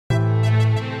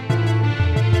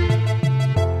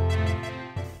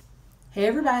Hey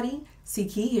everybody,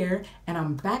 Key here, and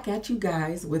I'm back at you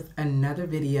guys with another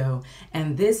video,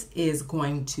 and this is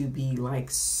going to be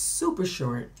like super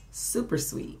short, super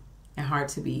sweet, and hard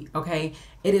to beat, okay?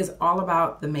 It is all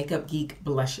about the Makeup Geek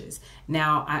blushes.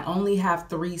 Now, I only have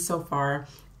 3 so far,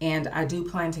 and I do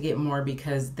plan to get more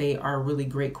because they are really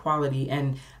great quality,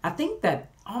 and I think that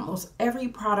almost every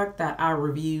product that I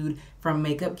reviewed from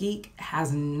Makeup Geek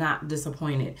has not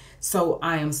disappointed. So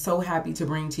I am so happy to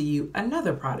bring to you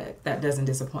another product that doesn't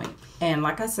disappoint. And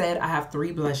like I said, I have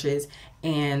 3 blushes,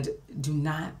 and do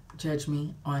not judge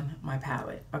me on my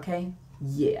palette, okay?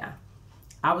 Yeah.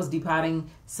 I was depotting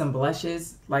some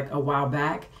blushes like a while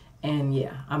back, and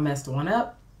yeah, I messed one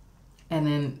up, and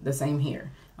then the same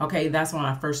here. Okay, that's when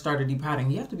I first started depotting.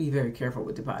 You have to be very careful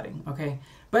with depotting, okay?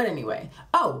 But anyway,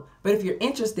 but if you're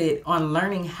interested on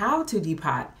learning how to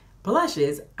depot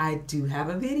blushes, I do have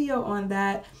a video on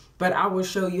that, but I will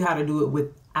show you how to do it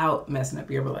without messing up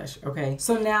your blush, okay?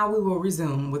 So now we will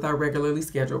resume with our regularly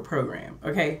scheduled program,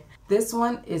 okay? This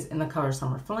one is in the color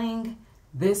Summer Fling.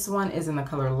 This one is in the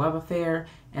color Love Affair,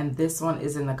 and this one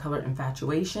is in the color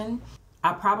Infatuation.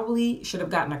 I probably should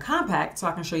have gotten a compact so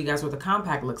I can show you guys what the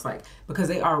compact looks like, because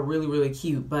they are really, really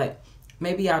cute, but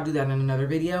maybe I'll do that in another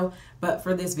video. But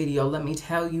for this video, let me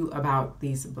tell you about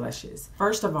these blushes.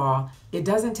 First of all, it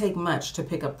doesn't take much to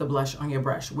pick up the blush on your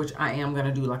brush, which I am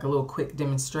gonna do like a little quick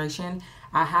demonstration.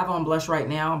 I have on blush right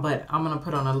now, but I'm gonna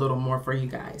put on a little more for you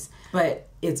guys. But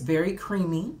it's very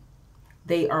creamy.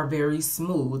 They are very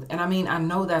smooth. And I mean, I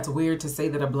know that's weird to say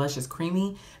that a blush is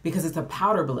creamy because it's a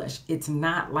powder blush. It's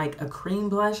not like a cream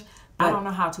blush. I don't know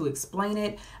how to explain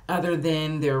it other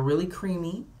than they're really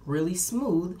creamy, really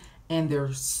smooth, and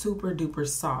they're super duper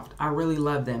soft. I really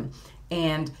love them.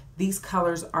 And these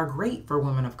colors are great for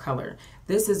women of color.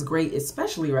 This is great,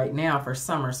 especially right now for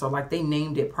summer. So like they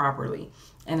named it properly.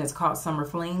 And it's called Summer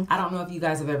Fling. I don't know if you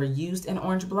guys have ever used an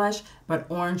orange blush, but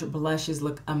orange blushes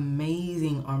look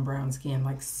amazing on brown skin,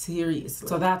 like seriously.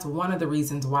 So that's one of the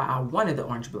reasons why I wanted the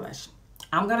orange blush.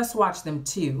 I'm gonna swatch them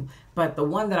too, but the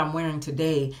one that I'm wearing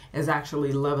today is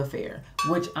actually Love Affair,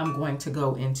 which I'm going to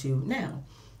go into now.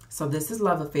 So this is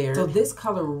Love Affair. So this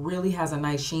color really has a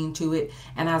nice sheen to it.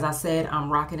 And as I said,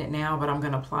 I'm rocking it now, but I'm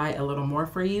gonna apply a little more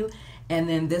for you. And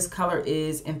then this color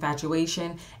is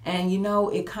Infatuation. And you know,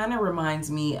 it kind of reminds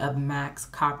me of MAC's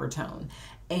Copper Tone.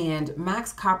 And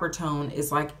MAC's Copper Tone is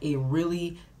like a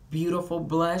really beautiful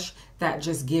blush that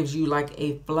just gives you like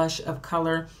a flush of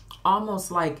color, almost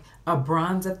like a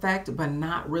bronze effect, but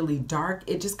not really dark.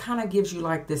 It just kind of gives you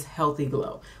like this healthy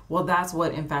glow. Well, that's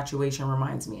what Infatuation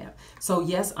reminds me of. So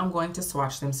yes, I'm going to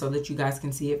swatch them so that you guys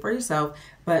can see it for yourself,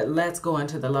 but let's go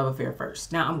into the Love Affair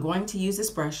first. Now I'm going to use this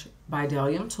brush by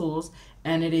Delium Tools,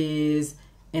 and it is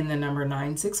in the number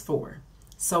 964.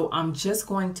 So I'm just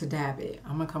going to dab it.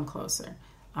 I'm gonna come closer.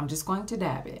 I'm just going to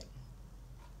dab it.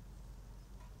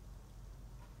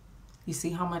 You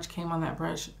see how much came on that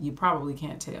brush? You probably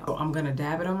can't tell. So I'm gonna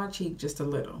dab it on my cheek just a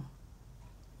little.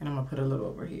 And I'm gonna put a little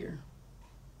over here.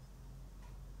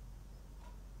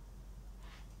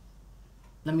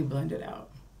 Let me blend it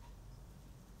out.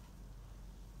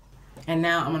 And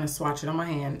now I'm gonna swatch it on my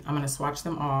hand. I'm gonna swatch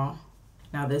them all.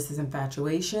 Now this is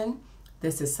Infatuation,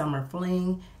 this is Summer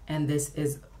Fling, and this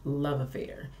is Love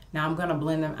Affair. Now I'm gonna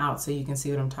blend them out so you can see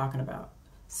what I'm talking about.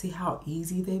 See how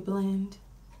easy they blend?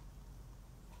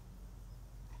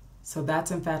 So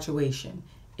that's Infatuation.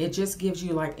 It just gives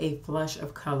you like a flush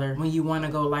of color when you want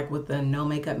to go like with the no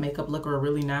makeup look or a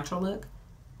really natural look.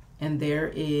 And there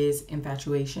is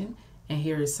Infatuation, and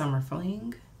here is Summer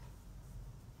Fling.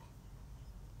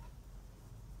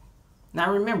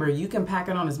 Now remember, you can pack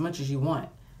it on as much as you want,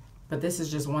 but this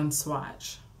is just one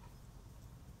swatch.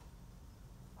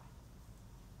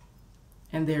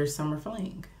 And there's Summer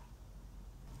Fling.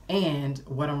 And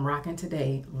what I'm rocking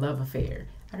today, Love Affair.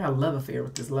 I got a Love Affair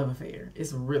with this Love Affair.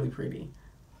 It's really pretty.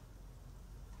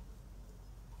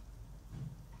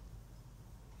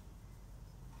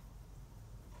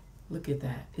 Look at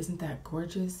that. Isn't that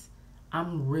gorgeous?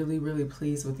 I'm really, really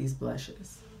pleased with these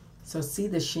blushes. So see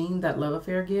the sheen that Love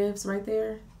Affair gives right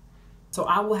there? So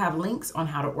I will have links on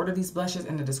how to order these blushes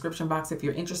in the description box if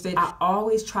you're interested. I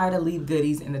always try to leave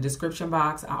goodies in the description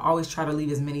box. I always try to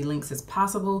leave as many links as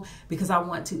possible because I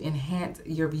want to enhance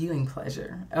your viewing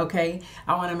pleasure, okay?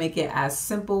 I want to make it as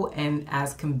simple and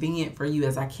as convenient for you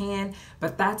as I can.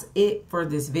 But that's it for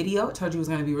this video. I told you it was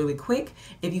going to be really quick.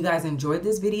 If you guys enjoyed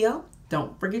this video,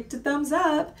 don't forget to thumbs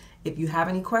up. If you have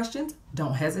any questions,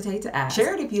 don't hesitate to ask.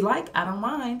 Share it if you like, I don't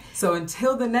mind. So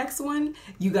until the next one,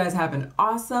 you guys have an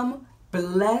awesome,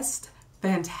 blessed,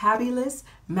 fantabulous,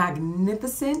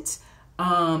 magnificent,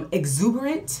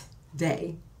 exuberant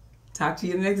day. Talk to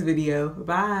you in the next video.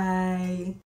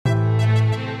 Bye.